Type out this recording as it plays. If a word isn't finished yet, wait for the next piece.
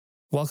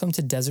Welcome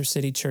to Desert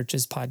City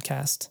Church's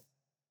podcast.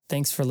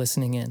 Thanks for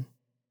listening in.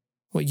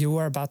 What you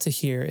are about to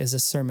hear is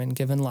a sermon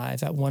given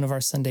live at one of our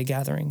Sunday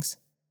gatherings.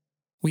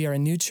 We are a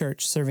new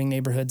church serving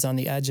neighborhoods on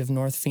the edge of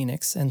North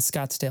Phoenix and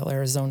Scottsdale,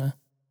 Arizona.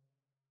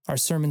 Our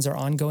sermons are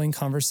ongoing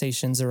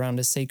conversations around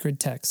a sacred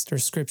text or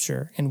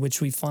scripture in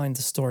which we find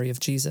the story of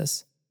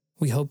Jesus.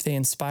 We hope they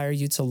inspire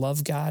you to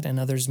love God and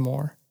others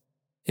more.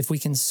 If we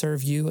can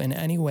serve you in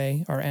any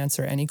way or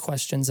answer any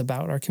questions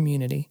about our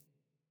community,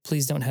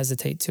 please don't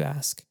hesitate to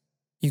ask.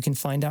 You can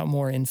find out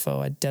more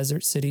info at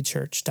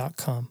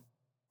desertcitychurch.com.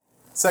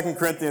 2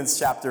 Corinthians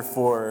chapter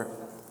 4,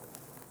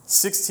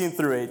 16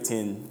 through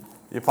 18,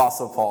 the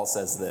Apostle Paul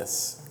says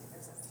this: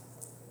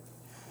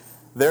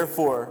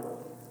 "Therefore,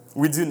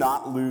 we do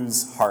not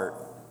lose heart.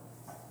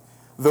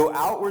 Though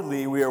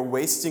outwardly we are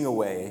wasting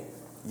away,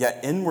 yet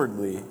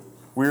inwardly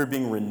we are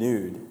being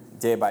renewed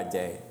day by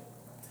day.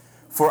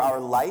 For our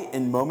light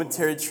and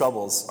momentary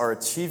troubles are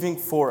achieving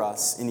for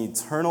us an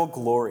eternal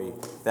glory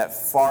that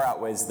far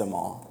outweighs them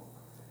all.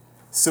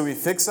 So we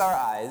fix our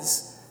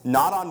eyes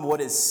not on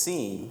what is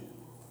seen,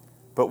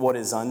 but what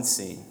is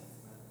unseen.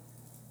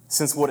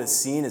 Since what is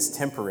seen is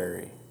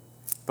temporary,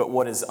 but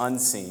what is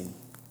unseen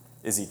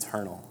is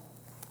eternal.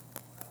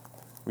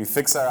 We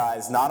fix our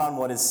eyes not on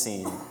what is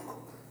seen,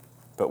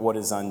 but what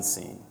is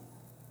unseen.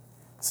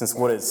 Since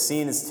what is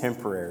seen is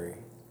temporary,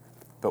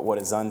 but what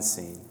is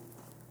unseen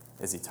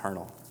is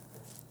eternal."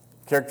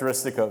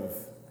 Characteristic of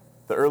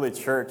the early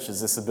church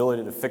is this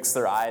ability to fix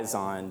their eyes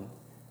on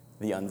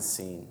the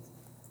unseen.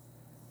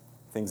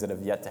 Things that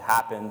have yet to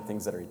happen,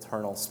 things that are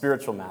eternal,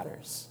 spiritual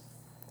matters.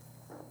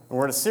 And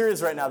we're in a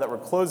series right now that we're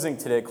closing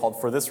today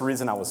called "For This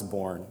Reason I Was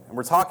Born." And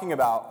we're talking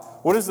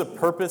about what is the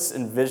purpose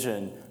and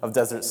vision of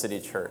Desert City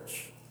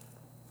Church.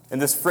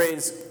 And this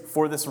phrase,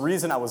 "for this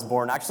reason I was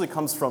born," actually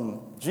comes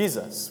from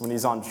Jesus when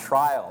he's on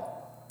trial.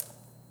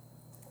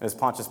 As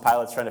Pontius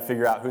Pilate's trying to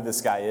figure out who this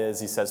guy is,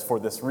 he says,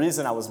 "For this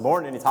reason I was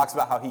born." And he talks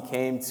about how he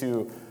came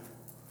to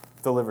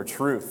deliver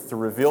truth, to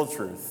reveal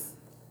truth,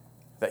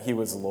 that he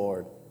was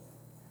Lord.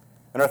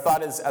 And our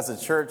thought is, as a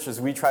church, as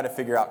we try to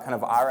figure out kind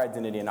of our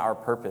identity and our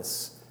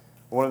purpose,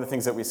 one of the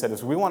things that we said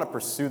is we want to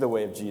pursue the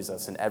way of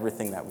Jesus in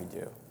everything that we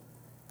do.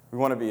 We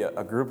want to be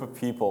a group of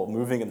people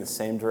moving in the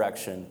same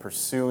direction,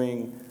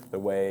 pursuing the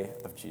way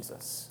of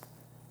Jesus.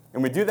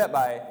 And we do that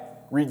by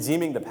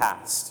redeeming the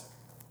past.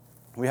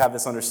 We have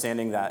this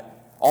understanding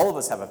that all of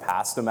us have a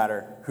past, no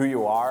matter who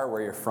you are,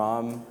 where you're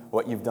from,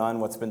 what you've done,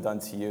 what's been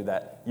done to you,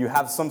 that you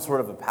have some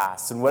sort of a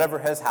past. And whatever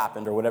has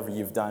happened or whatever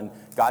you've done,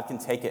 God can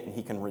take it and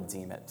he can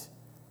redeem it.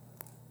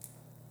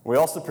 We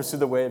also pursue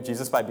the way of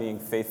Jesus by being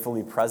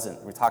faithfully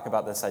present. We talk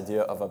about this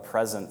idea of a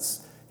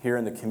presence here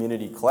in the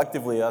community,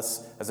 collectively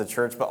us as a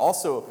church, but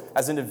also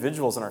as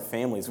individuals in our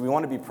families. We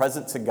want to be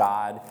present to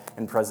God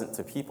and present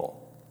to people.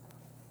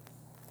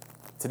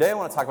 Today I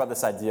want to talk about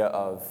this idea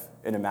of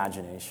an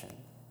imagination.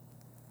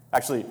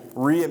 Actually,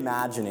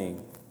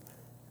 reimagining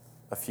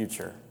a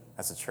future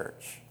as a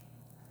church.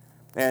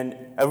 And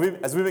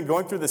as we've been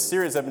going through this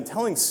series, I've been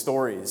telling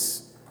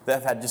stories that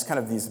have had just kind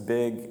of these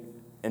big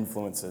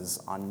influences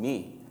on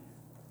me.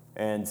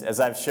 And as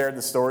I've shared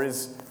the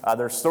stories,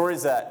 there are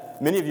stories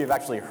that many of you have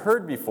actually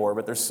heard before,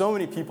 but there's so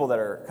many people that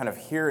are kind of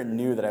here and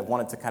new that I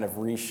wanted to kind of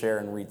reshare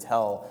and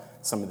retell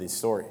some of these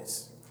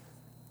stories.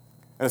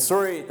 And a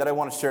story that I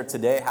want to share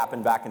today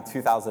happened back in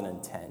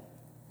 2010.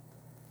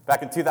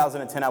 Back in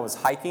 2010, I was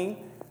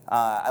hiking.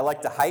 I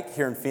like to hike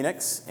here in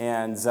Phoenix,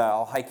 and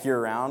I'll hike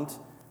year-round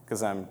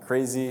because I'm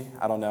crazy.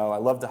 I don't know. I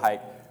love to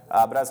hike.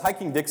 But I was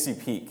hiking Dixie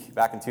Peak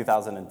back in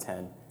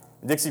 2010.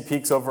 Dixie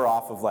Peak's over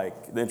off of,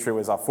 the entry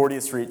was off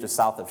 40th Street, just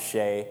south of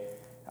Shea,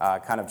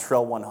 kind of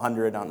Trail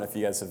 100. I don't know if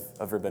you guys have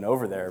ever been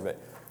over there, but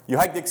you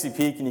hike Dixie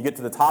Peak, and you get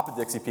to the top of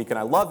Dixie Peak, and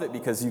I love it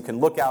because you can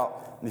look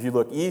out. If you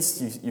look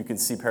east, you can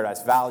see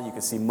Paradise Valley. You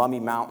can see Mummy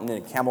Mountain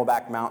and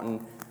Camelback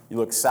Mountain. You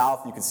look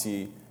south, you can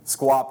see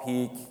Squaw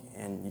Peak,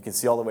 and you can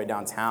see all the way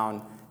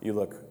downtown. You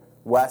look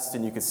west,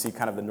 and you can see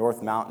kind of the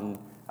North Mountain,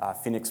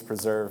 Phoenix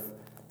Preserve.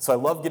 So I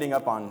love getting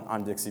up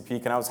on Dixie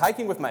Peak, and I was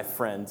hiking with my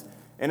friend.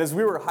 And as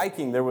we were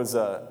hiking, there was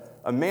a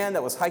man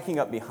that was hiking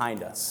up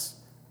behind us.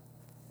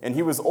 And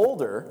he was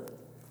older,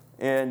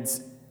 and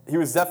he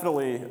was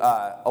definitely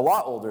a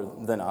lot older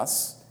than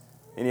us.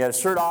 And he had his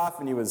shirt off,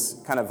 and he was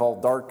kind of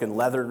all dark and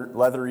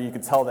leathery. You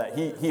could tell that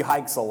he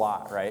hikes a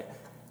lot, right?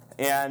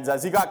 And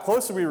as he got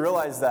closer, we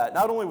realized that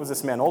not only was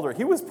this man older,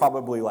 he was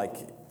probably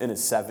in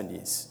his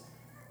 70s.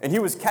 And he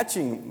was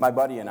catching my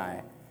buddy and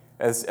I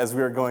as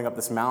we were going up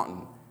this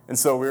mountain. And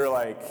so we were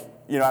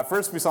at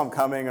first we saw him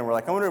coming, and we're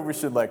like, I wonder if we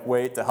should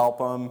wait to help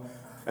him.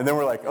 And then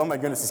we're like, oh my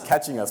goodness, he's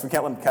catching us. We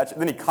can't let him catch it.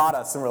 And then he caught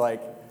us, and we're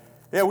like,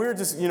 yeah, we were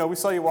just, we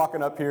saw you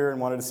walking up here and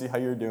wanted to see how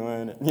you were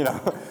doing,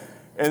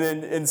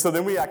 And so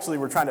then we actually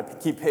were trying to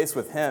keep pace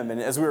with him.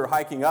 And as we were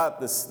hiking up,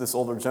 this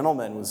older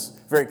gentleman was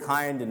very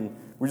kind, and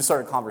we just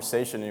started a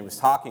conversation, and he was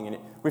talking. And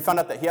we found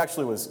out that he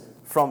actually was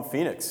from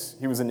Phoenix.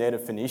 He was a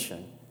native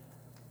Phoenician.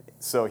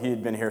 So he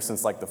had been here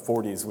since the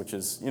 40s, which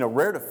is,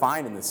 rare to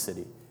find in this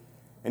city.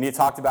 And he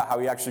talked about how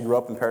he actually grew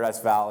up in Paradise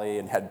Valley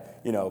and had,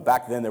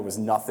 back then there was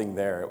nothing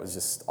there. It was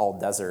just all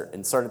desert.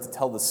 And started to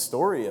tell the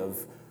story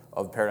of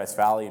Paradise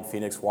Valley and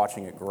Phoenix,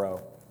 watching it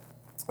grow.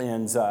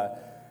 And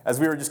as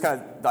we were just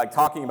kind of like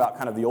talking about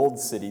kind of the old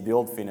city, the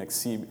old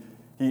Phoenix,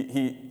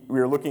 we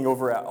were looking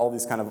over at all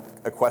these kind of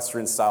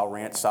equestrian-style,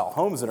 ranch-style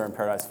homes that are in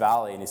Paradise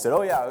Valley. And he said,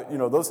 oh, yeah,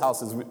 those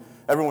houses,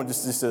 everyone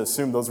just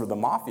assumed those were the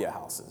mafia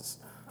houses.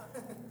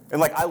 And,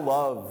 like, I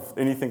love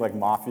anything like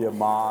mafia,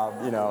 mob,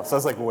 So I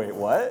was like, wait,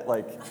 what?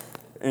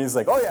 And he's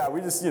like, oh, yeah,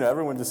 we just,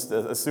 everyone just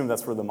assumed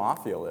that's where the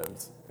mafia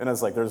lived. And I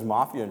was like, there's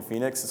mafia in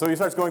Phoenix? So he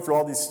starts going through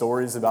all these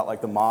stories about,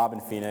 like, the mob in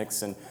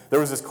Phoenix. And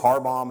there was this car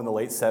bomb in the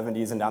late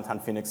 70s in downtown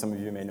Phoenix. Some of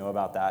you may know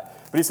about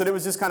that. But he said it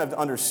was just kind of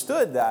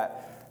understood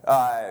that,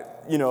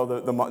 they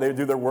would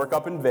do their work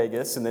up in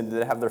Vegas, and then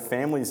they'd have their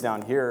families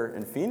down here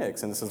in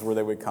Phoenix. And this is where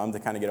they would come to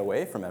kind of get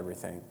away from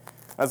everything.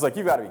 I was like,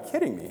 you've got to be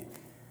kidding me.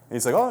 And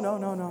he's like, oh, no,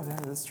 yeah,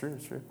 that's true,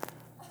 it's true.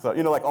 So,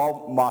 like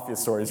all mafia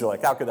stories, you're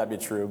like, how could that be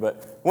true?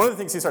 But one of the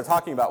things he started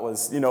talking about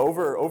was,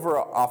 over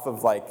off of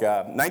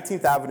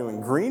 19th Avenue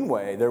and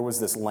Greenway, there was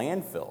this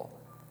landfill.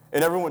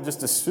 And everyone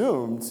just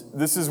assumed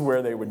this is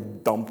where they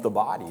would dump the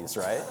bodies,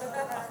 right?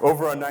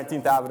 Over on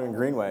 19th Avenue and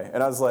Greenway.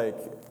 And I was like,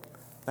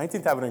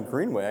 19th Avenue and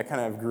Greenway, I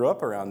kind of grew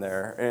up around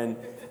there. And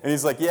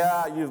he's like,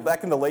 yeah,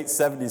 back in the late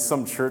 70s,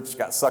 some church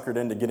got suckered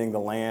into getting the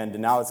land,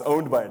 and now it's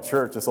owned by a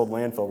church, this old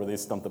landfill where they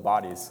just dump the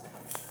bodies.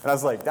 And I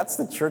was like, that's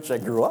the church I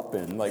grew up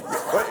in. Like,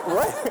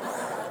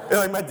 what?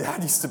 And my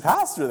dad used to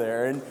pastor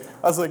there. And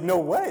I was like, no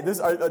way, this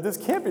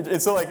can't be.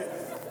 And so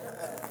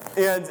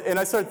and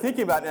I started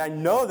thinking about it, and I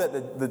know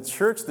that the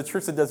church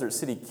that Desert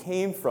City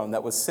came from,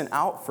 that was sent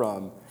out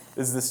from,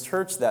 is this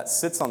church that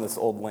sits on this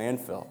old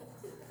landfill.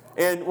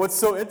 And what's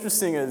so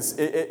interesting is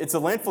it's a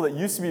landfill that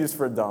used to be used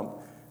for a dump.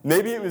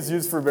 Maybe it was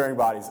used for burying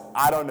bodies.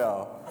 I don't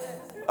know.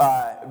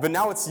 But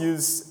now it's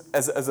used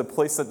as a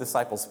place that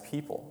disciples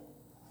people.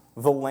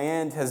 The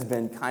land has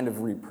been kind of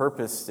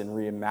repurposed and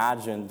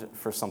reimagined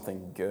for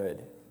something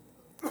good.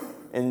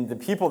 And the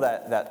people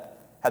that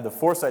had the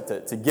foresight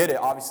to get it,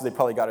 obviously they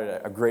probably got it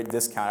at a great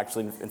discount.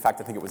 Actually, in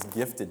fact, I think it was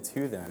gifted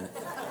to them.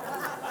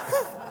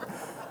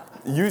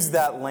 Used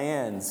that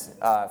land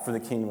for the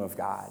kingdom of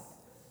God.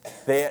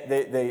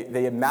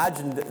 They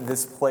imagined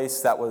this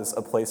place that was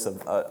a place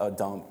of a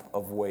dump,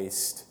 of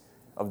waste,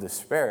 of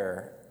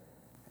despair,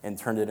 and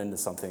turned it into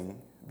something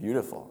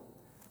beautiful.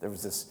 There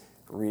was this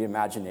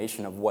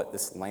reimagination of what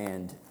this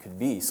land could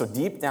be. So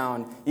deep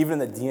down,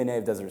 even in the DNA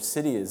of Desert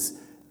City, is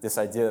this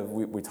idea of,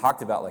 we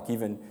talked about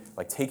even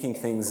taking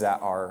things that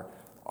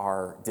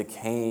are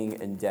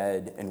decaying and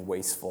dead and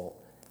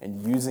wasteful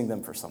and using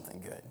them for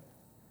something good.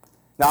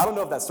 Now, I don't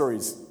know if that story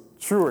is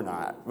true or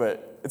not,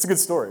 but it's a good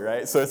story,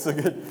 right? So it's a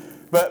good,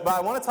 but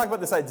I want to talk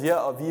about this idea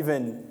of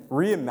even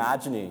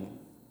reimagining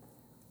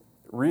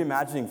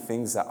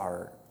things that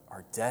are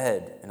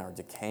dead and are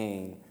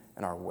decaying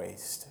and are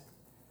waste.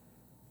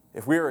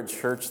 If we are a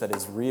church that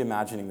is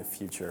reimagining the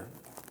future,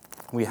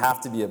 we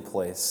have to be a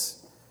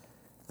place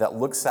that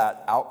looks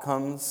at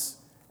outcomes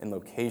and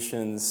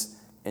locations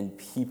and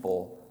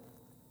people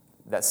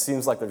that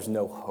seems like there's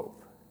no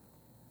hope.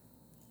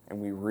 And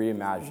we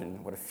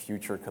reimagine what a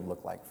future could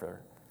look like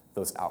for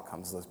those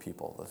outcomes, those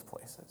people, those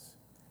places.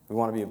 We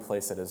want to be a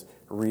place that is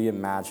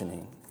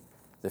reimagining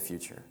the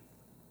future.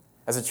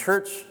 As a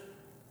church,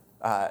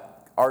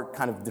 our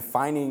kind of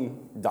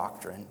defining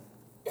doctrine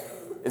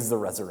is the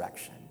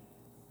resurrection.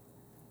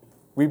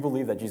 We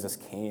believe that Jesus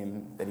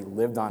came, that he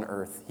lived on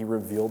earth, he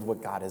revealed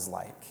what God is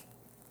like.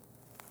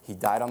 He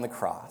died on the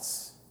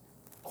cross,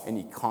 and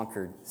he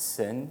conquered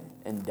sin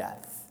and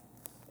death,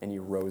 and he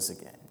rose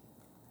again.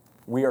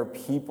 We are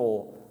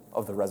people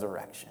of the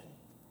resurrection.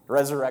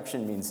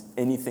 Resurrection means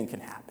anything can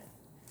happen.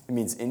 It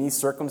means any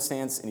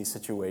circumstance, any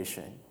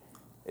situation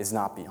is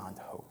not beyond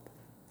hope.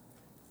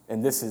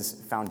 And this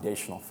is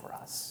foundational for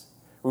us.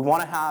 We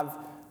want to have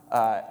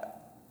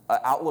an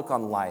outlook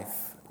on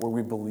life where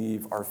we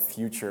believe our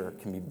future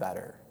can be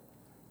better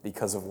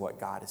because of what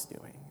God is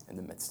doing in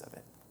the midst of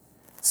it.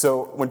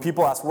 So when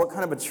people ask, what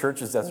kind of a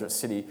church is Desert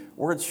City?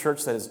 We're a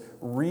church that is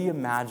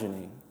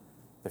reimagining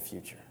the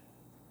future.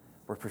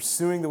 We're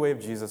pursuing the way of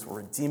Jesus.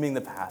 We're redeeming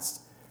the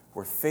past.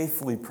 We're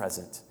faithfully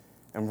present.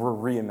 And we're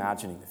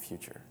reimagining the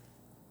future.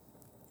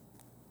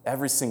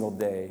 Every single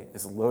day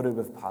is loaded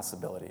with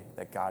possibility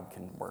that God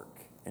can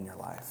work in your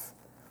life.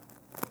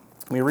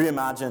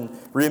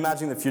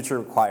 Reimagining the future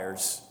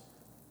requires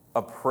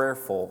a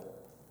prayerful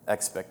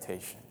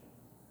expectation.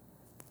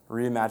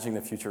 Reimagining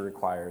the future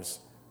requires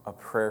a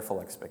prayerful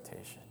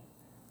expectation.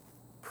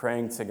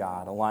 Praying to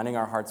God, aligning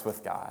our hearts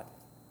with God,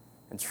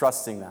 and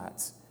trusting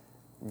that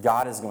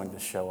God is going to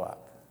show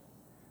up.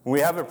 When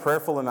we have a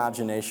prayerful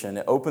imagination,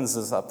 it opens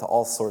us up to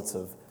all sorts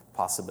of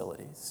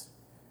possibilities.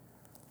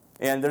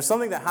 And there's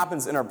something that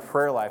happens in our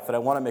prayer life that I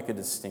want to make a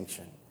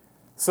distinction.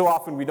 So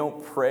often we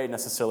don't pray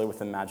necessarily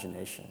with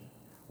imagination.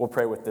 We'll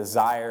pray with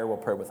desire, we'll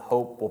pray with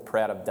hope, we'll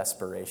pray out of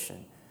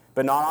desperation.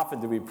 But not often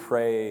do we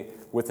pray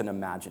with an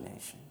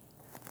imagination.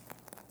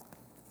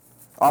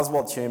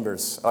 Oswald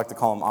Chambers, I like to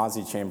call him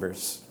Ozzy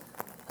Chambers.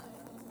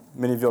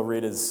 many of you will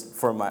read is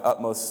for my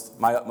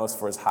utmost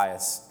for his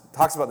highest. He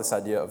talks about this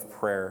idea of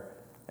prayer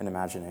and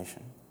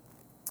imagination.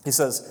 He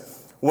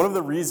says, one of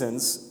the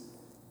reasons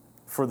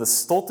for the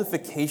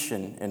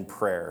stultification in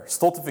prayer,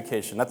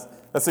 stultification,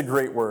 that's a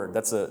great word.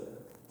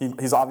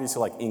 He's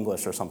obviously like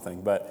English or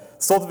something, but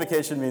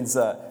stultification means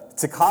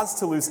to cause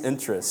to lose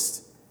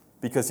interest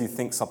because you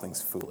think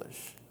something's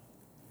foolish.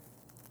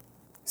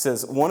 He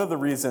says, one of the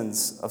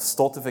reasons of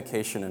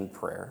stultification in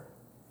prayer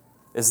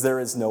is there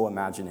is no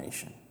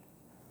imagination,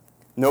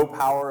 no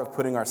power of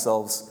putting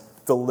ourselves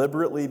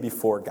deliberately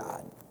before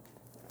God.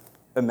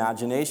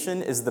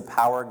 Imagination is the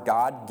power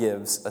God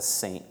gives a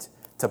saint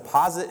to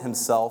posit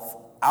himself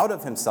out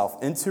of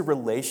himself into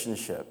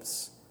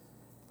relationships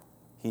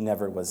he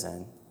never was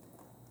in.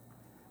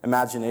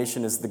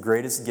 Imagination is the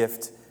greatest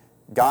gift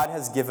God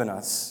has given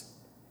us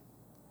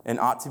and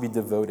ought to be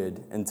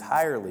devoted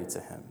entirely to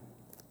him.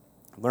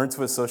 Learn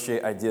to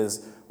associate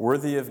ideas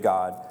worthy of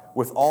God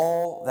with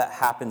all that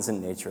happens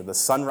in nature, the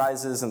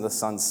sunrises and the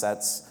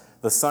sunsets,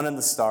 the sun and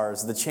the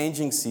stars, the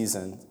changing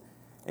seasons,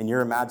 and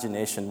your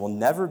imagination will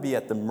never be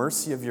at the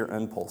mercy of your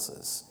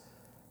impulses,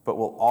 but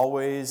will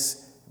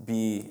always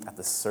be at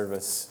the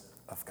service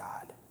of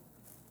God.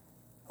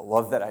 I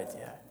love that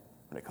idea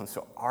when it comes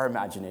to our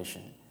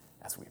imagination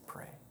as we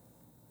pray.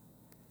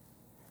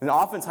 And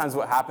oftentimes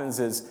what happens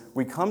is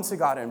we come to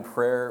God in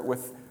prayer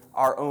with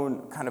our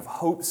own kind of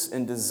hopes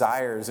and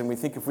desires, and we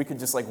think if we could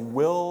just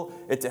will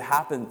it to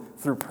happen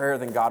through prayer,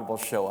 then God will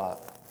show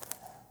up.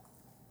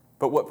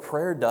 But what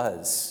prayer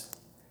does,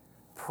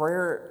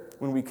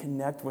 when we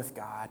connect with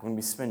God, when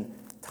we spend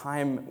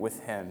time with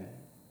him,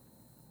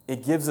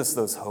 it gives us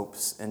those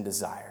hopes and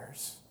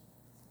desires.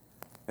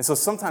 And so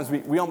sometimes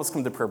we almost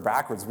come to prayer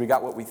backwards. We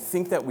got what we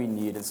think that we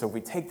need, and so if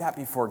we take that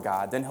before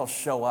God, then he'll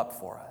show up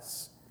for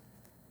us.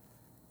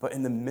 But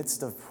in the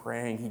midst of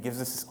praying, he gives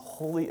us this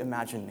holy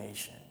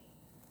imagination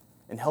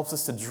and helps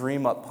us to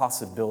dream up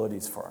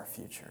possibilities for our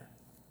future.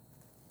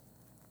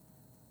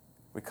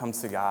 We come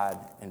to God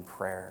in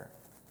prayer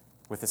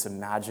with this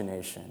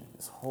imagination,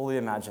 this holy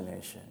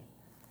imagination,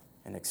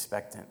 and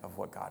expectant of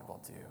what God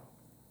will do.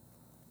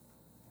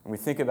 When we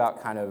think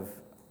about kind of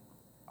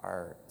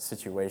our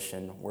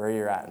situation, where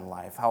you're at in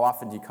life, how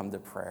often do you come to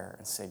prayer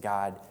and say,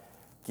 God,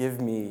 give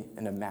me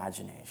an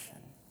imagination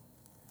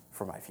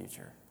for my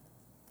future?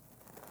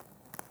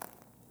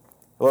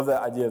 I love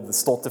that idea of the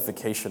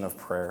stultification of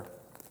prayer.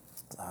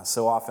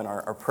 So often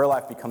our prayer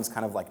life becomes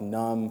kind of like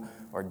numb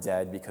or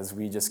dead because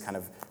we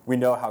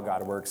know how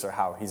God works or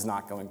how he's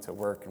not going to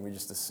work, and we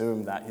just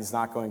assume that he's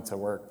not going to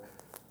work.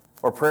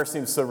 Or prayer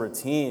seems so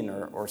routine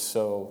or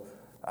so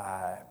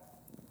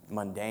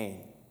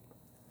mundane.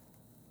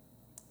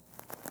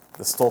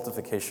 The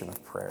stultification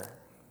of prayer.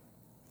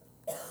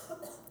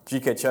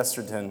 G.K.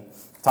 Chesterton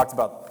talked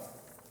about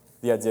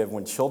the idea of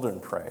when children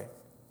pray,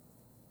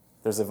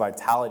 there's a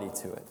vitality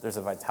to it. There's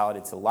a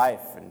vitality to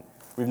life. And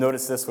we've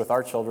noticed this with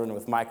our children,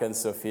 with Micah and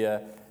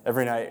Sophia.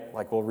 Every night,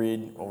 we'll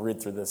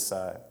read through this.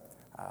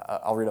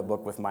 I'll read a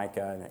book with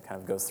Micah, and it kind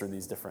of goes through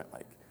these different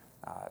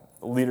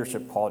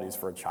leadership qualities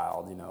for a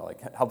child.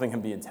 Helping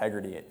him be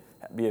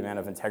a man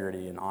of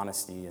integrity and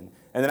honesty. And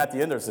then at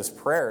the end, there's this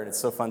prayer, and it's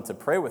so fun to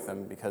pray with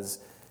him because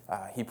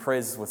he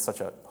prays with such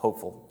a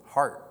hopeful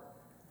heart.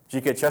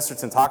 G.K.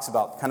 Chesterton talks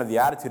about kind of the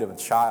attitude of a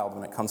child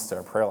when it comes to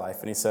our prayer life,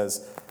 and he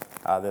says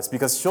this,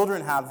 because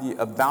children have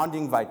the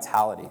abounding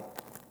vitality.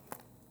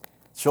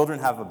 Children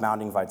have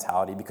abounding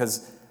vitality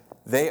because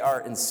they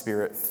are in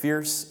spirit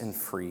fierce and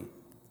free.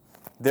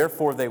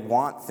 Therefore, they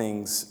want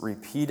things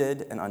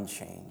repeated and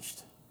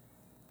unchanged.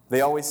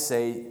 They always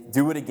say,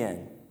 do it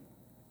again.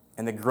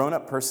 And the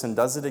grown-up person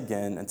does it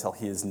again until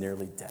he is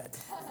nearly dead.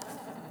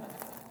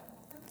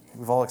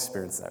 We've all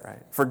experienced that,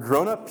 right? For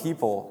grown-up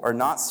people are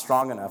not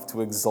strong enough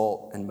to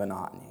exult in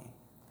monotony.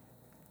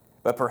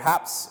 But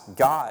perhaps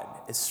God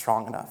is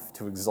strong enough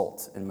to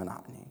exult in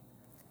monotony.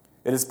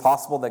 It is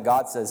possible that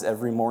God says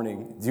every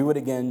morning, do it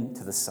again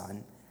to the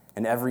sun,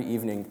 and every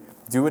evening,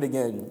 do it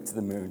again to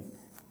the moon.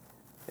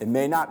 It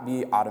may not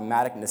be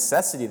automatic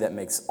necessity that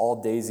makes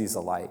all daisies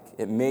alike.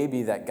 It may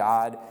be that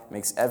God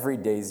makes every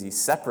daisy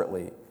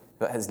separately,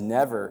 but has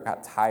never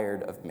got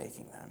tired of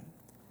making them.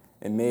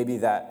 It may be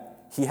that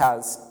he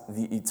has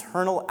the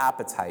eternal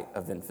appetite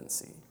of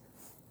infancy.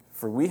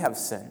 For we have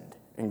sinned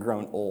and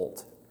grown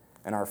old,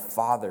 and our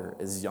Father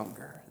is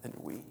younger than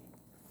we.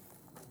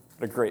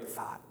 What a great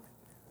thought.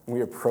 When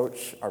we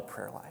approach our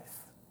prayer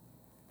life,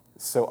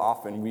 so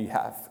often we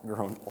have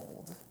grown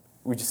old.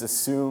 We just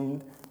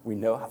assumed we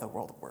know how the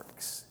world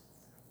works.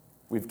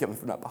 We've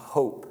given up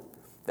hope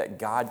that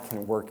God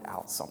can work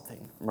out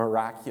something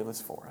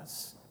miraculous for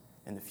us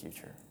in the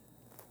future.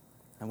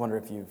 I wonder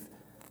if you've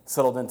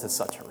settled into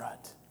such a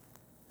rut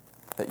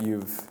that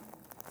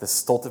the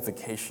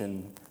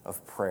stultification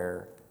of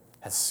prayer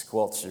has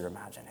squelched your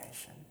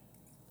imagination.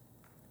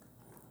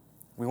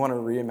 We want to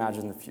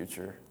reimagine the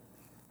future.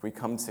 We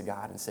come to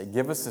God and say,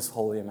 give us this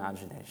holy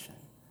imagination.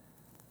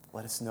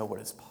 Let us know what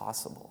is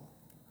possible.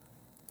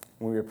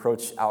 When we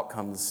approach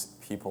outcomes,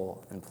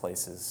 people, and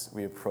places,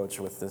 we approach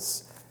with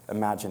this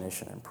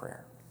imagination and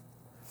prayer.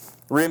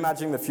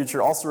 Reimagining the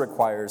future also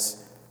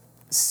requires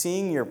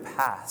seeing your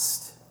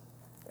past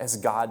as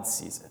God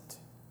sees it.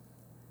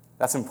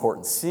 That's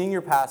important. Seeing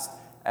your past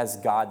as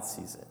God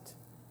sees it,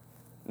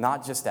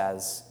 not just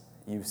as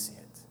you see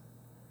it.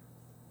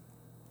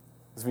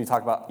 As we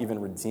talk about even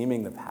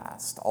redeeming the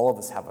past, all of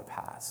us have a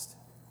past.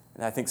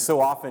 And I think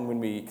so often when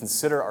we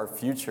consider our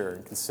future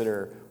and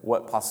consider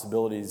what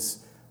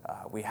possibilities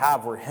we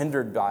have, we're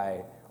hindered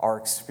by our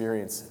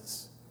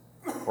experiences.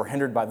 We're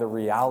hindered by the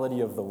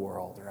reality of the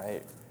world,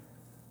 right?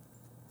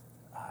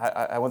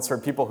 I once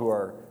heard people who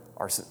are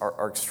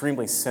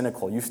extremely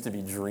cynical used to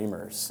be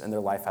dreamers, and their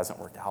life hasn't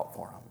worked out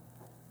for them.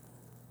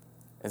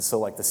 And so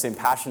like the same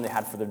passion they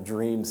had for their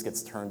dreams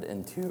gets turned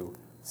into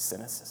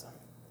cynicism.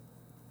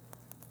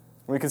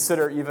 When we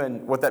consider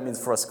even what that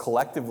means for us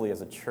collectively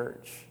as a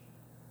church,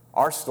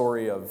 our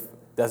story of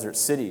Desert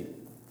City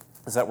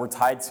is that we're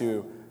tied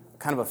to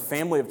kind of a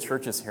family of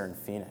churches here in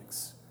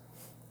Phoenix.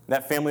 And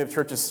that family of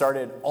churches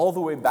started all the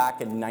way back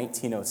in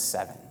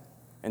 1907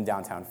 in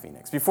downtown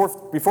Phoenix.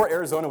 Before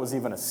Arizona was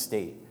even a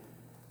state,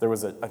 there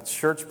was a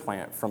church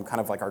plant from kind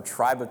of like our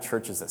tribe of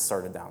churches that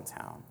started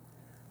downtown.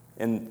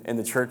 And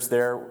the church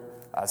there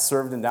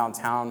served in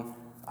downtown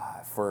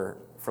for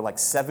like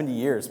 70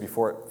 years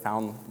before it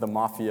found the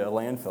Mafia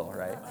landfill,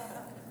 right?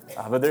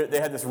 But they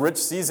had this rich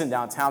season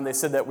downtown. They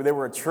said that they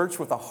were a church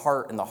with a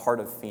heart in the heart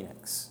of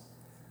Phoenix.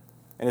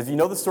 And if you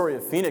know the story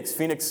of Phoenix,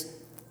 Phoenix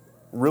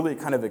really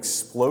kind of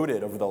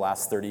exploded over the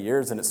last 30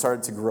 years, and it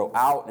started to grow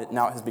out. And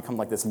now it has become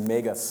like this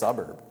mega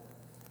suburb.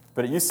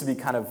 But it used to be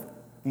kind of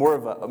more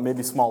of a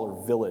maybe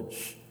smaller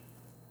village.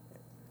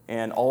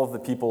 And all of the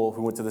people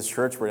who went to this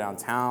church were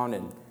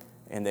downtown,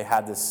 and they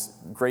had this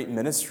great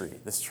ministry,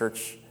 this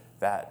church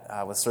that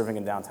was serving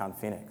in downtown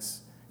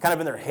Phoenix. Kind of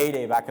in their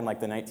heyday back in like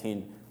the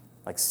 1960s,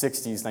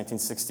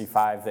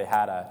 1965,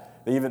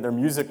 their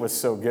music was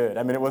so good.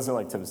 I mean, it wasn't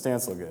like Tim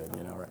Stansel good,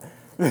 you know, right?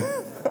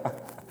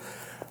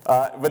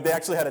 But they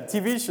actually had a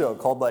TV show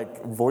called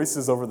like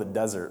Voices Over the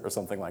Desert or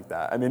something like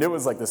that. I mean, it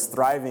was like this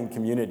thriving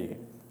community.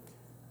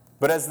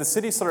 But as the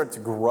city started to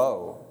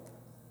grow,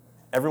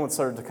 everyone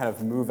started to kind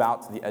of move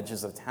out to the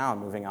edges of town,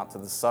 moving out to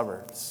the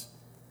suburbs.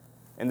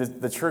 And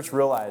the church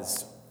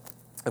realized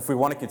if we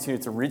want to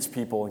continue to reach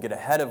people and get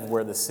ahead of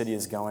where the city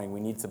is going, we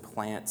need to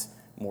plant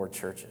more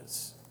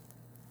churches.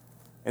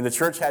 And the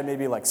church had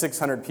maybe like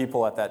 600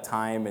 people at that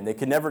time, and they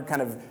could never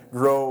kind of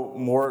grow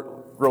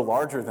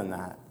larger than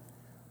that.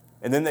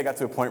 And then they got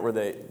to a point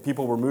where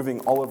people were moving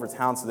all over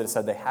town, so they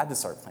decided they had to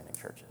start planting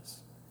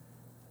churches.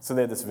 So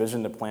they had this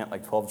vision to plant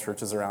like 12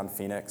 churches around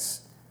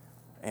Phoenix.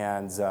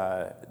 And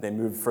they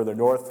moved further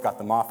north, got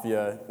the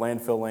Mafia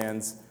landfill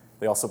lands.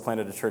 They also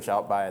planted a church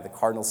out by the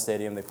Cardinals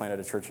Stadium. They planted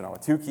a church in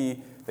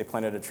Ahwatukee. They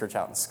planted a church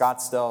out in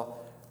Scottsdale.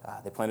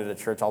 They planted a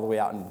church all the way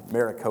out in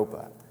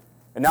Maricopa.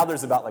 And now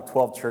there's about like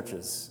 12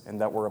 churches,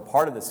 and that we're a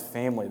part of this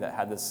family that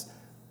had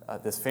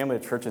this family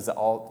of churches that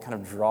all kind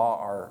of draw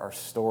our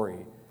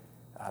story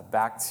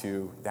back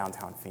to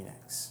downtown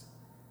Phoenix.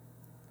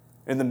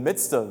 In the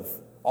midst of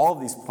all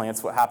of these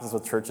plants, what happens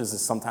with churches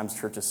is sometimes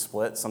churches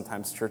split,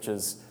 sometimes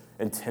churches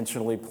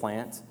intentionally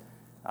plant.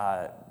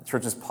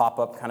 Churches pop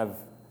up kind of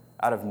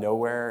out of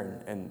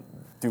nowhere and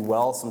do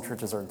well. Some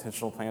churches are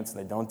intentional plants and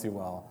they don't do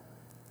well.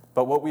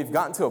 But what we've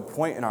gotten to a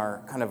point in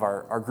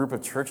our group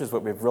of churches,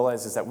 what we've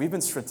realized is that we've been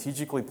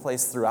strategically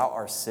placed throughout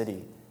our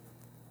city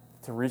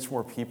to reach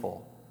more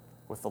people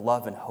with the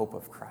love and hope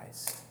of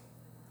Christ.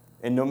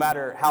 And no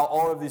matter how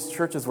all of these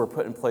churches were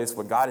put in place,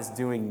 what God is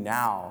doing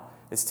now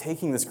is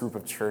taking this group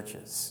of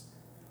churches,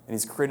 and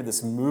he's created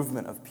this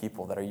movement of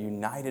people that are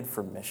united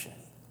for mission.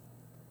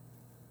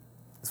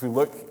 As we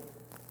look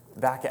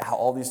back at how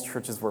all these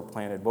churches were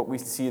planted, what we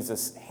see is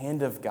this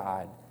hand of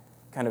God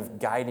kind of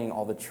guiding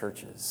all the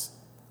churches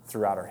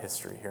throughout our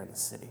history here in the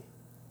city.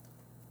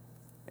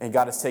 And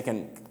God has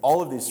taken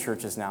all of these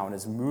churches now and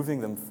is moving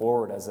them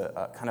forward as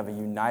a kind of a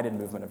united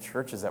movement of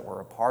churches that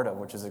we're a part of,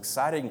 which is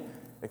exciting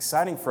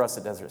for us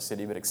at Desert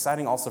City, but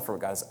exciting also for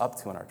what God is up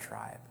to in our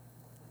tribe.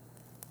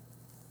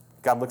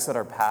 God looks at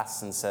our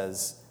past and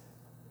says,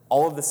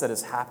 all of this that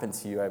has happened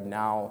to you, I'm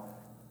now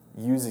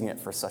using it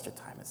for such a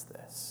time as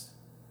this.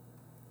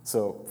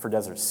 So for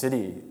Desert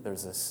City,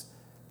 there's this,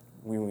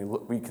 when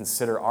we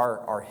consider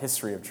our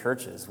history of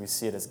churches, we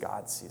see it as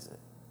God sees it.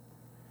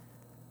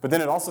 But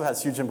then it also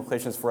has huge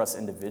implications for us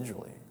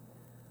individually.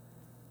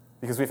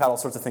 Because we've had all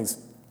sorts of things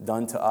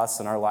done to us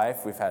in our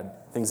life. We've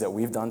had things that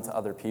we've done to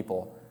other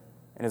people.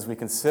 And as we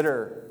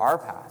consider our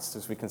past,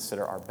 as we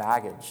consider our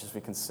baggage, as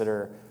we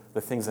consider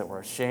the things that we're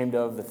ashamed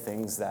of, the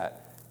things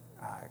that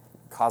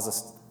cause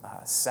us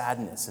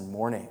sadness and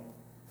mourning,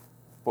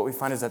 what we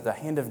find is that the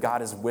hand of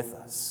God is with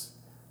us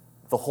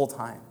the whole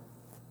time.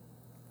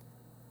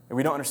 And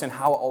we don't understand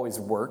how it always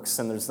works,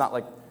 and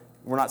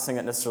we're not saying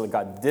that necessarily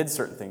God did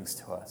certain things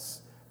to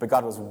us, but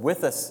God was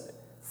with us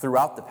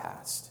throughout the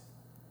past.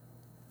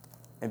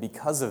 And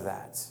because of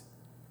that,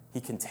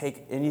 he can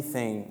take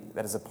anything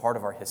that is a part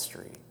of our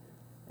history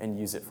and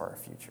use it for our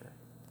future.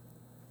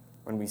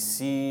 When we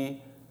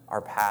see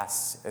our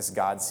past as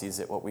God sees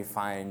it, what we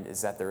find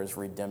is that there is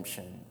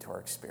redemption to our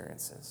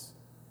experiences.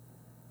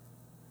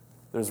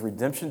 There's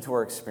redemption to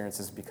our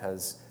experiences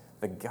because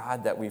the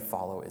God that we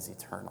follow is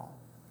eternal,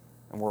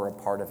 and we're a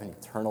part of an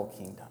eternal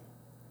kingdom.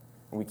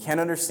 And we can't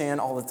understand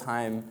all the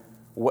time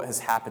what has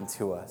happened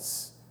to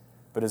us,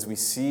 but as we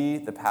see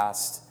the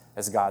past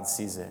as God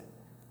sees it,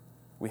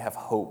 we have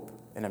hope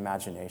and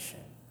imagination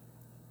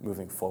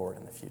moving forward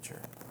in the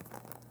future.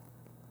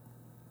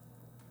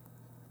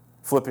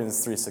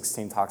 Philippians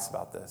 3:16 talks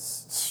about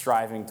this,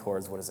 striving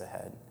towards what is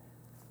ahead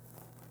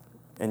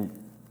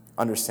and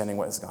understanding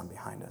what has gone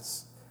behind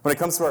us. When it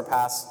comes to our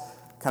past,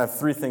 kind of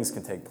three things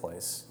can take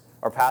place.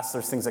 Our past,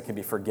 there's things that can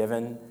be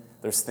forgiven,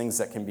 there's things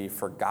that can be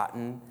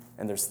forgotten,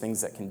 and there's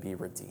things that can be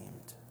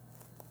redeemed.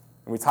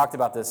 And we talked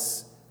about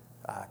this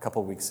a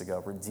couple weeks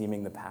ago,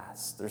 redeeming the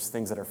past. There's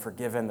things that are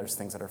forgiven, there's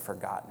things that are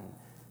forgotten,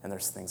 and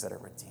there's things that are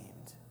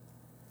redeemed.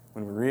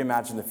 When we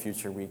reimagine the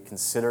future, we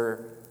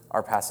consider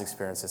our past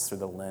experiences through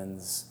the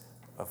lens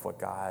of what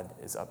God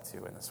is up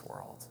to in this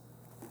world.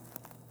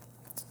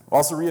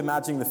 Also,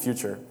 reimagining the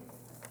future.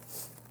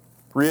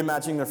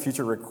 Reimagining the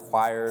future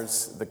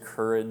requires the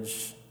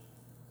courage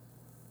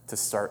to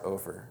start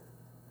over,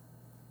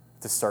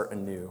 to start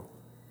anew,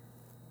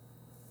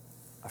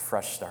 a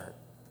fresh start.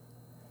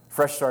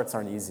 Fresh starts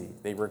aren't easy.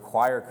 They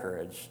require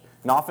courage.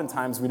 And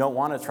oftentimes we don't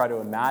want to try to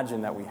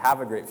imagine that we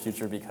have a great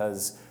future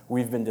because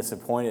we've been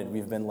disappointed,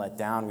 we've been let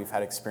down, we've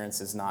had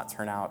experiences not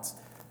turn out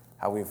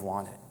how we've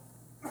wanted.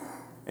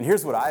 And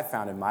here's what I've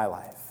found in my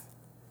life,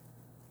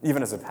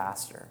 even as a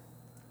pastor,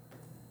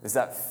 is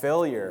that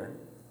failure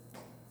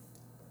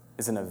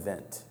is an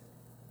event.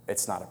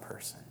 It's not a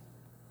person.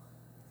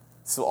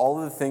 So all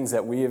of the things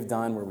that we have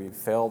done where we've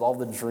failed, all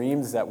the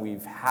dreams that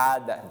we've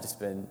had that have just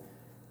been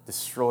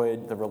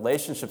destroyed, the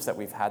relationships that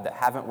we've had that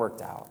haven't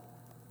worked out,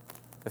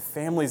 the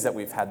families that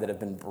we've had that have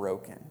been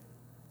broken,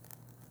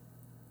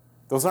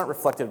 those aren't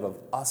reflective of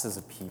us as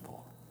a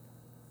people.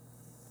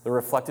 They're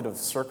reflective of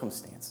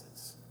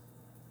circumstances.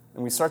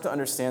 And we start to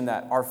understand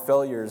that our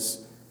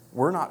failures,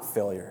 we're not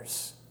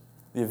failures.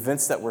 The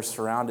events that we're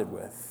surrounded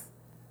with,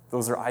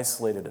 those are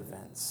isolated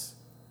events.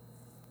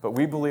 But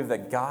we believe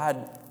that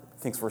God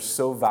thinks we're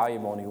so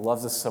valuable and he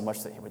loves us so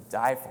much that he would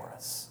die for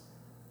us.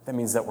 That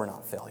means that we're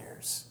not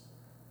failures.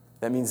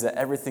 That means that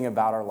everything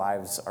about our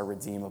lives are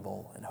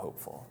redeemable and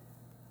hopeful.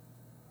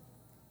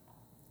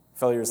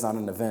 Failure is not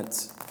an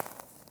event,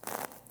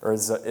 or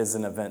is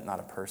an event, not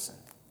a person.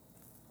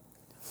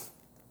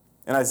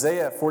 And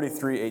Isaiah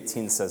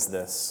 43:18 says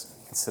this,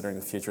 considering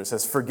the future. It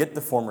says, "Forget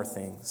the former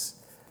things.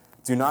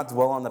 Do not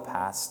dwell on the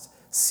past.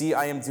 See,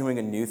 I am doing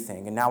a new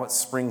thing, and now it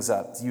springs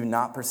up. Do you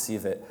not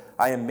perceive it?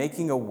 I am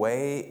making a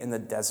way in the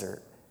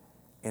desert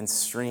and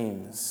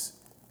streams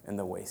in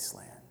the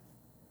wasteland."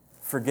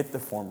 Forget the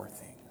former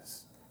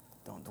things.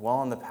 Don't dwell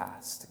on the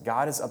past.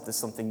 God is up to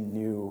something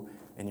new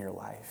in your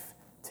life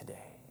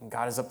today. And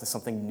God is up to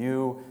something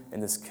new in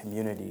this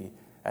community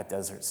at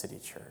Desert City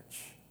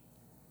Church.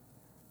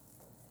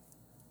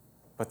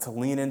 But to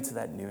lean into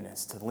that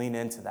newness, to lean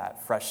into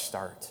that fresh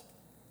start,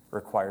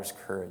 requires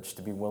courage,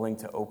 to be willing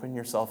to open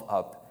yourself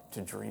up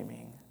to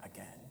dreaming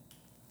again.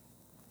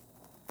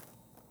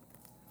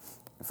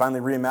 And finally,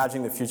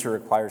 reimagining the future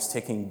requires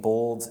taking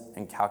bold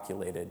and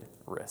calculated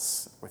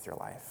risks with your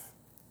life.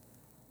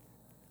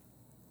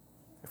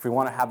 If we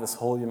want to have this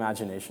holy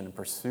imagination and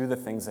pursue the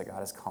things that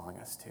God is calling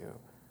us to,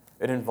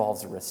 it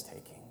involves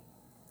risk-taking.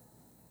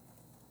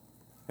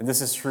 And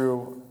this is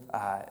true,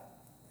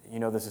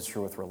 this is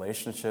true with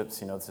relationships,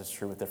 this is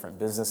true with different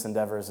business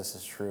endeavors, this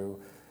is true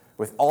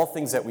with all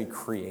things that we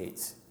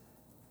create.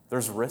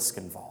 There's risk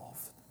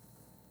involved.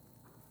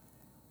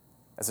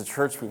 As a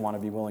church, we want to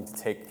be willing to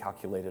take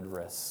calculated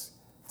risks,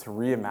 to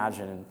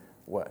reimagine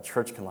what a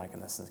church can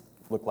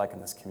look like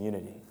in this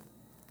community.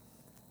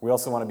 We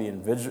also want to be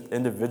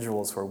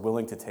individuals who are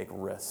willing to take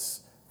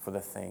risks for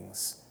the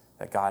things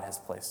that God has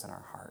placed in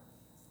our heart.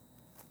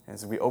 And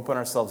as we open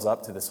ourselves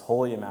up to this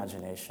holy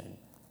imagination,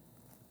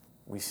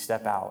 we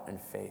step out in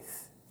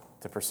faith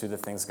to pursue the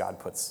things God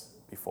puts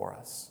before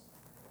us.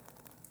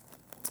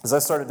 As I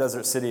started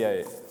Desert City,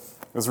 I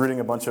was reading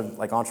a bunch of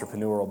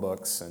entrepreneurial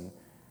books, and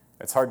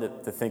it's hard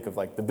to think of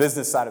the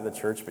business side of the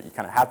church, but you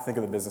kind of have to think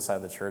of the business side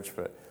of the church.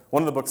 But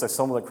one of the books I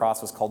stumbled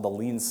across was called The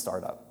Lean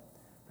Startup.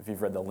 If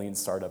you've read The Lean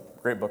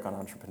Startup, great book on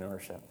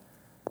entrepreneurship.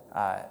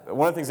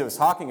 One of the things it was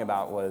talking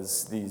about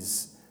was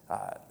these,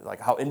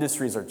 how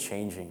industries are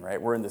changing, right?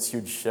 We're in this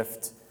huge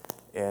shift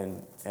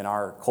in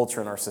our culture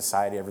and our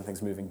society.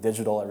 Everything's moving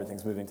digital,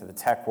 everything's moving to the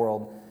tech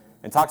world.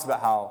 And talks about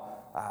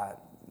how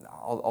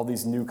all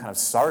these new kind of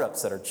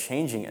startups that are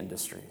changing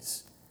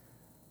industries.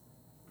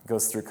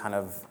 Goes through kind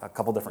of a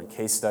couple different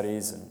case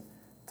studies and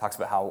talks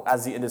about how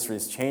as the industry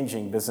is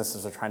changing,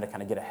 businesses are trying to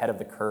kind of get ahead of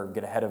the curve,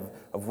 get ahead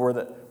of where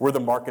the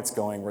market's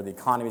going, where the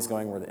economy's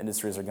going, where the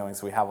industries are going.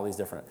 So we have all these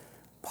different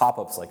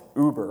pop-ups like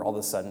Uber all of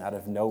a sudden out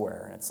of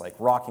nowhere, and it's like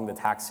rocking the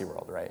taxi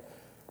world, right?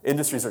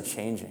 Industries are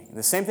changing.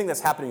 The same thing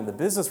that's happening in the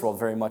business world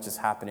very much is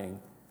happening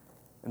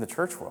in the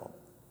church world.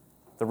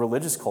 The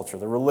religious culture,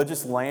 the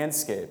religious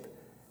landscape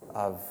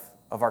of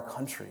our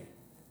country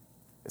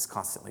is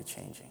constantly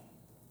changing.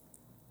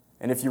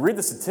 And if you read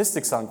the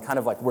statistics on kind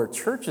of like where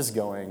church is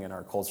going in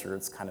our culture,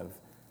 it's kind of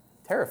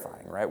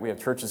terrifying, right? We have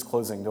churches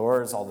closing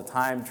doors all the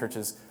time,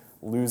 churches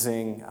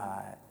losing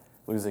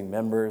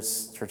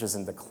members, churches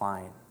in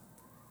decline.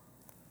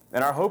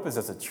 And our hope is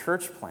as a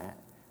church plant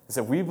is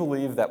that we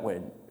believe that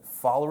when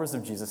followers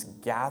of Jesus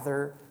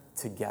gather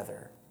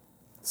together,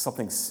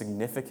 something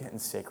significant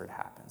and sacred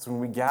happens. When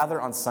we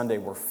gather on Sunday,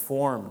 we're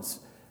formed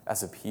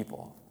as a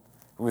people.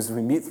 As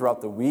we meet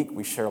throughout the week,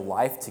 we share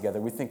life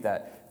together. We think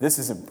that this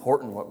is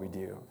important what we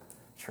do,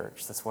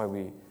 church. That's why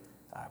we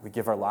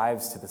give our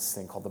lives to this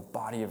thing called the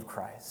body of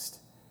Christ.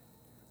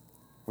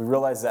 We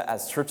realize that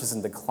as churches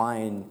in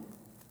decline,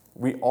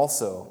 we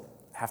also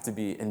have to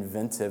be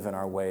inventive in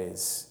our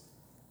ways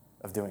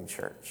of doing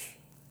church.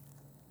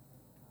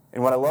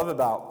 And what I love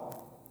about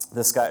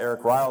this guy,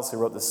 Eric Riles, who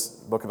wrote this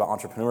book about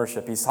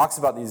entrepreneurship, he talks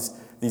about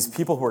these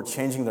people who are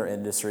changing their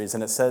industries.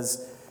 And he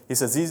says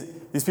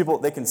these people,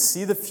 they can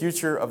see the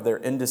future of their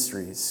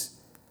industries,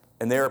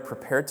 and they are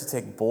prepared to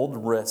take bold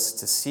risks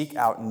to seek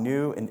out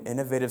new and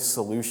innovative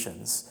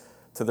solutions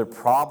to the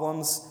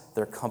problems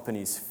their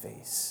companies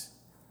face.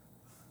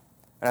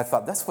 And I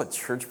thought, that's what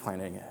church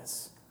planting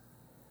is.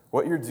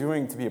 What you're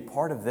doing to be a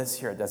part of this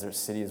here at Desert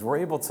City is we're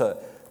able to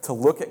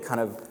look at kind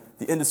of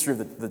the industry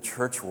of the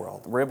church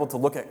world. We're able to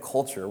look at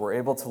culture. We're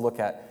able to look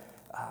at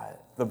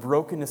the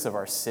brokenness of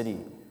our city,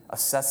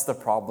 assess the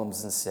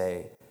problems, and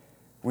say,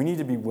 we need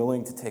to be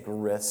willing to take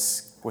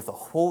risks with a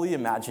holy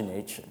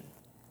imagination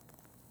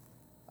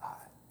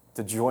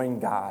to join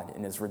God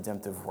in his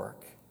redemptive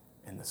work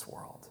in this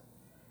world.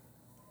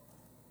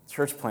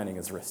 Church planting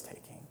is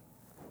risk-taking.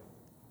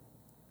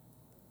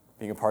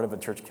 Being a part of a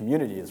church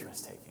community is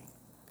risk-taking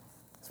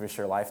as we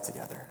share life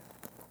together.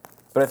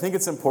 But I think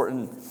it's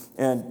important,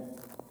 and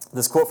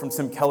this quote from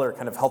Tim Keller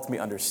kind of helped me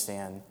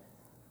understand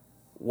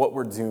what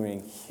we're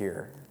doing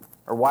here,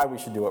 or why we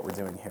should do what we're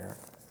doing here.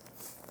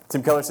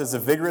 Tim Keller says, "The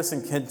vigorous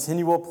and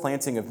continual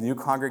planting of new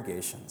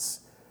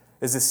congregations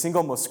is the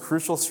single most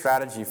crucial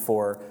strategy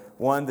for,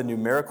 one, the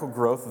numerical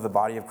growth of the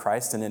body of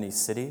Christ in any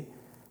city,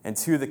 and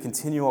two, the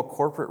continual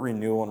corporate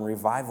renewal and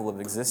revival of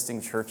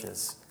existing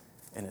churches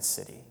in a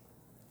city."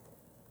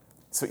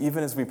 So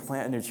even as we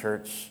plant a new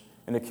church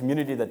in a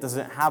community that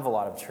doesn't have a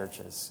lot of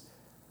churches,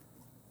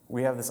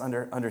 we have this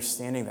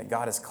understanding that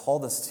God has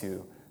called us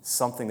to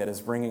something that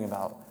is bringing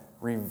about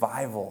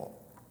revival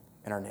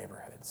in our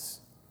neighborhoods,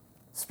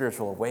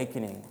 spiritual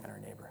awakening in our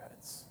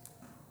neighborhoods.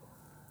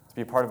 To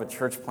be a part of a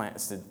church plant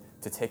is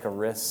to take a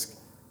risk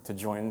to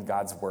join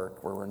God's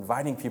work, where we're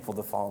inviting people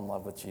to fall in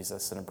love with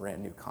Jesus in a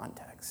brand new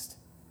context.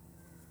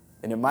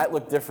 And it might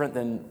look different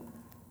than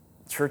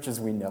church as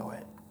we know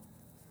it,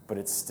 but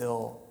it's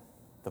still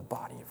the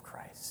body of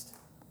Christ.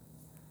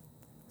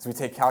 As we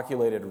take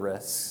calculated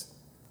risks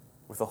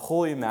with a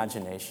holy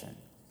imagination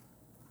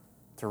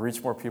to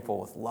reach more people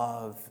with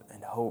love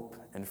and hope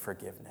and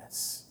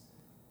forgiveness.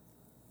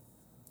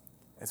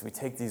 As we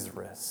take these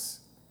risks,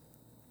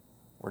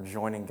 we're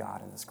joining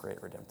God in this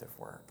great redemptive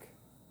work.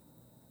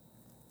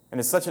 And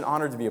it's such an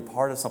honor to be a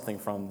part of something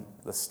from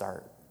the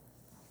start,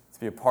 to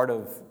be a part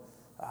of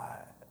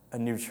a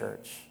new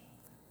church.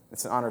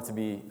 It's an honor to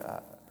be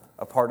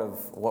a part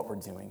of what we're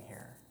doing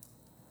here.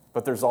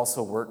 But there's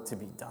also work to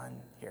be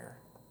done here.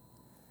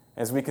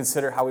 As we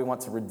consider how we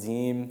want to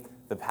redeem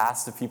the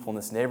past of people in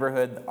this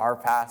neighborhood, our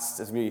past,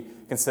 as we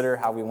consider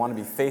how we want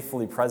to be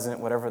faithfully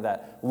present, whatever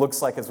that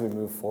looks like as we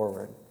move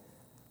forward,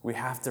 we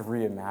have to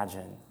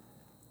reimagine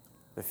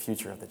the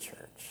future of the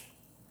church.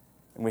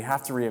 And we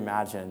have to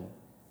reimagine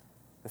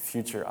the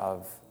future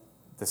of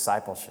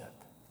discipleship.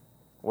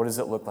 What does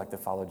it look like to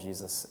follow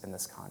Jesus in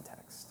this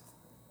context?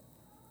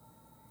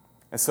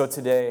 And so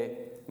today,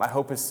 my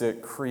hope is to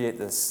create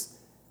this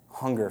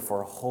hunger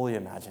for a holy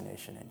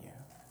imagination in you,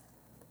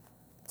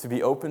 to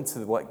be open to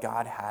what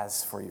God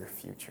has for your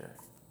future.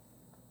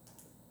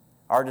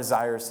 Our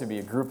desire is to be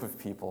a group of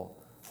people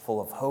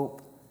full of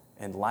hope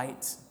and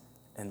light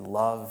and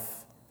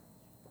love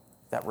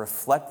that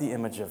reflect the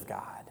image of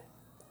God,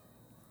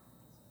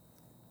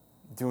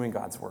 doing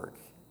God's work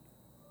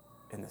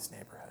in this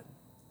neighborhood.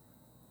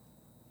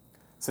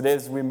 So today,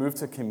 as we move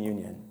to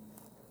communion,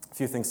 a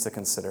few things to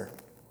consider.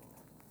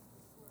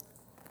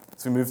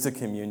 As we move to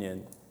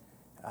communion,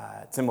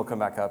 Tim will come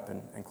back up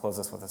and close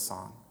us with a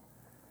song.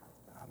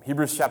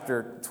 Hebrews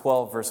chapter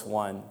 12, verse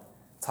 1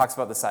 talks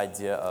about this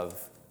idea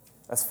of,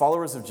 as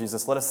followers of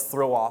Jesus, let us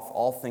throw off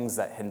all things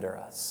that hinder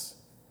us.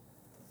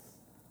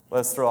 Let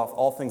us throw off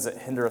all things that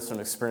hinder us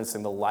from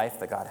experiencing the life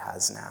that God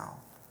has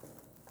now.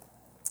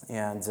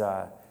 And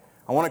I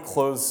want to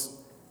close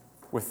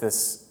with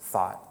this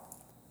thought,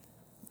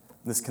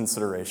 this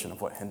consideration of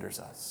what hinders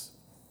us.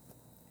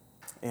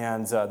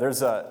 And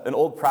there's an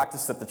old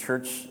practice that the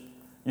church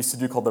used to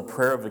do called the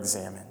prayer of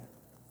examen.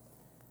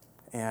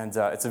 And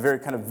it's a very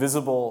kind of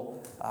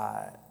visible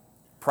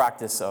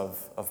practice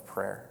of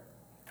prayer.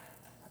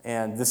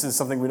 And this is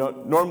something we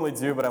don't normally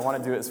do, but I want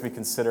to do it as we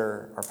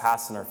consider our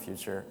past and our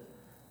future.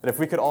 That if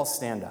we could all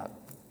stand up,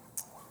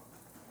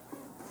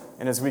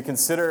 and as we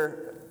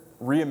consider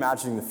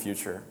reimagining the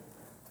future,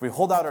 we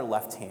hold out our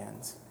left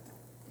hand,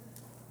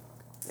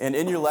 And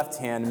in your left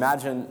hand,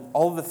 imagine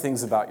all of the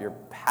things about your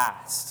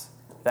past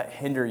that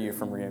hinder you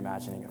from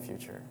reimagining a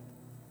future.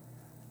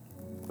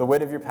 The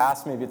weight of your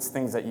past, maybe it's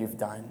things that you've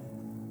done.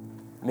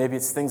 Maybe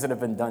it's things that have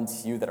been done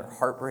to you that are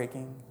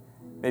heartbreaking.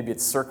 Maybe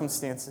it's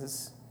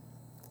circumstances.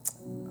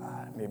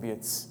 Maybe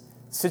it's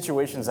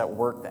situations at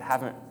work that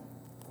haven't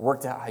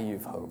worked out how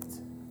you've hoped.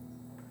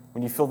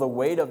 When you feel the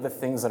weight of the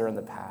things that are in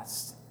the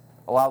past,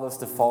 allow those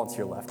to fall into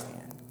your left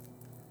hand.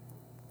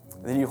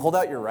 Then you hold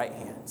out your right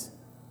hand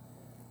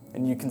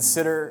and you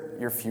consider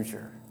your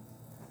future.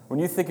 When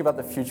you think about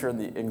the future and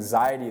the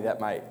anxiety that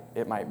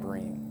it might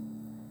bring,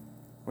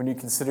 when you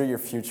consider your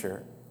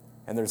future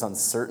and there's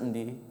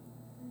uncertainty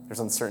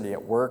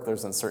at work,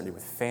 there's uncertainty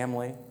with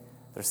family,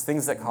 there's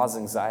things that cause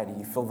anxiety,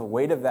 you feel the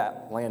weight of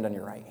that land on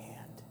your right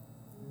hand.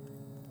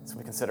 So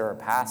we consider our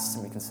past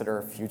and we consider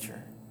our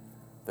future,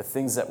 the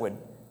things that would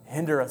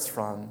hinder us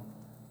from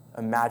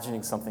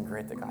imagining something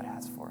great that God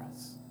has for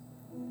us.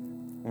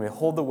 When we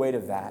hold the weight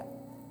of that,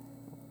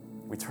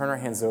 we turn our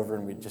hands over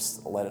and we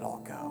just let it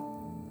all go.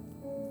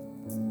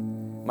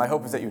 My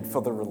hope is that you would feel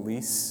the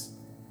release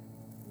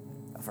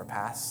of our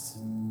past,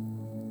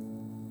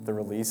 the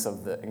release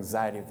of the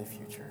anxiety of the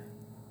future,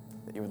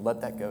 that you would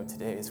let that go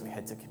today as we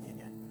head to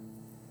communion.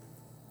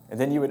 And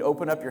then you would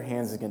open up your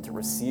hands again to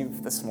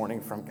receive this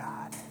morning from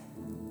God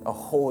a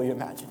holy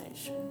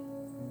imagination,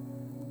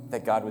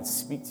 that God would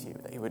speak to you,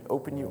 that he would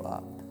open you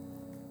up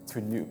to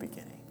a new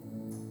beginning.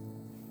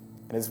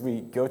 And as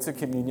we go to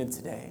communion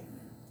today,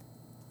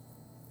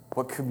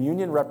 what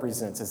communion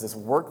represents is this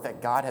work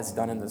that God has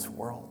done in this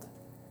world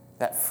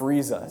that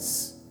frees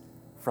us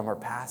from our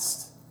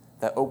past,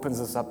 that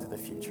opens us up to the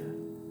future.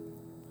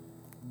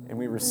 And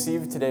we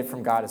receive today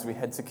from God as we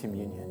head to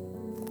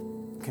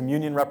communion.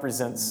 Communion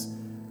represents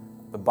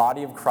the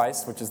body of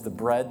Christ, which is the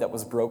bread that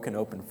was broken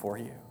open for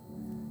you.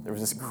 There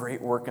was this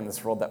great work in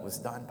this world that was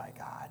done by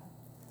God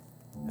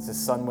as his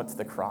son went to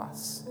the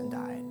cross and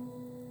died,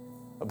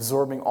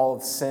 absorbing all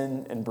of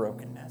sin and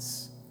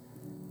brokenness.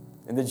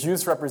 And the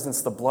juice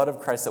represents the blood of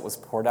Christ that was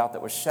poured out,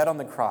 that was shed on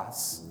the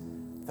cross,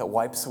 that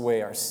wipes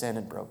away our sin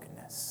and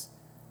brokenness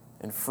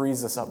and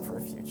frees us up for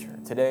a future.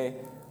 Today,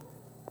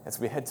 as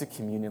we head to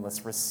communion,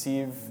 let's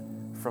receive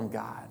from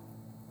God,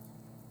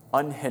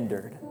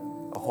 unhindered,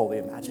 a holy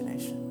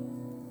imagination.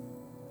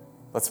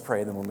 Let's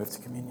pray, then we'll move to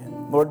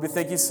communion. Lord, we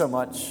thank you so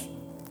much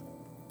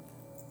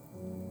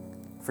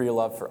for your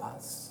love for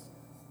us.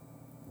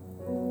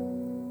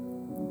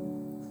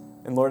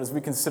 And Lord, as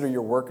we consider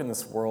your work in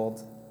this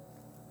world,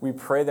 we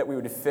pray that we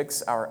would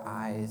fix our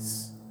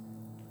eyes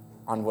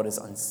on what is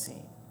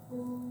unseen.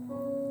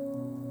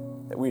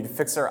 That we would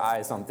fix our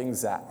eyes on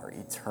things that are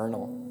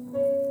eternal,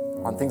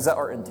 on things that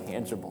are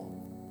intangible.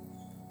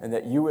 And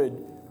that you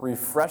would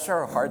refresh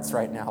our hearts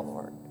right now,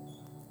 Lord,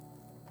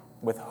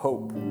 with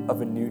hope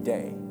of a new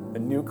day, a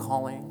new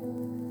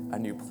calling, a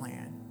new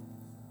plan.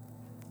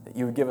 That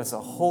you would give us a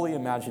holy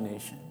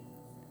imagination.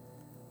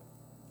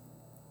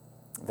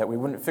 That we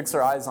wouldn't fix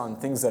our eyes on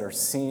things that are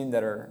seen,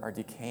 that are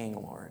decaying,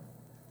 Lord.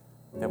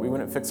 That we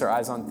wouldn't fix our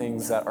eyes on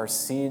things that are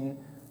seen,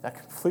 that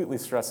completely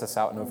stress us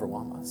out and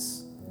overwhelm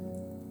us.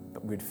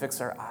 But we'd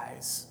fix our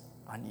eyes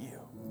on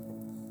you.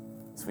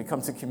 So we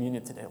come to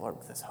communion today, Lord,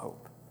 with this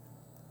hope.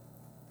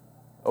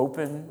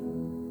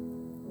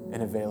 Open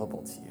and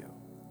available to you.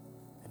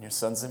 In your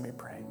son's name we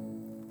pray.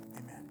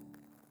 Amen.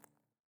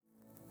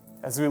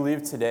 As we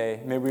leave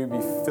today, may we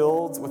be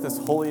filled with this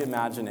holy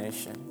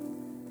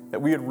imagination,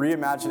 that we would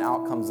reimagine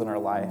outcomes in our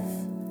life,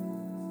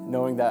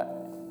 knowing that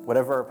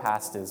whatever our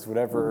past is,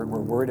 whatever we're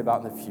worried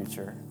about in the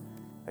future,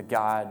 that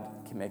God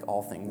can make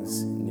all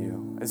things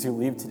new. As you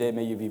leave today,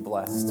 may you be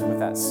blessed with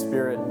that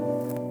spirit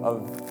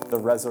of the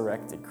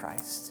resurrected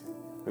Christ.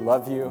 We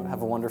love you.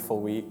 Have a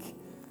wonderful week.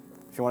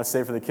 If you want to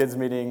stay for the kids'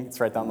 meeting, it's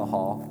right down the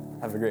hall.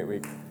 Have a great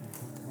week.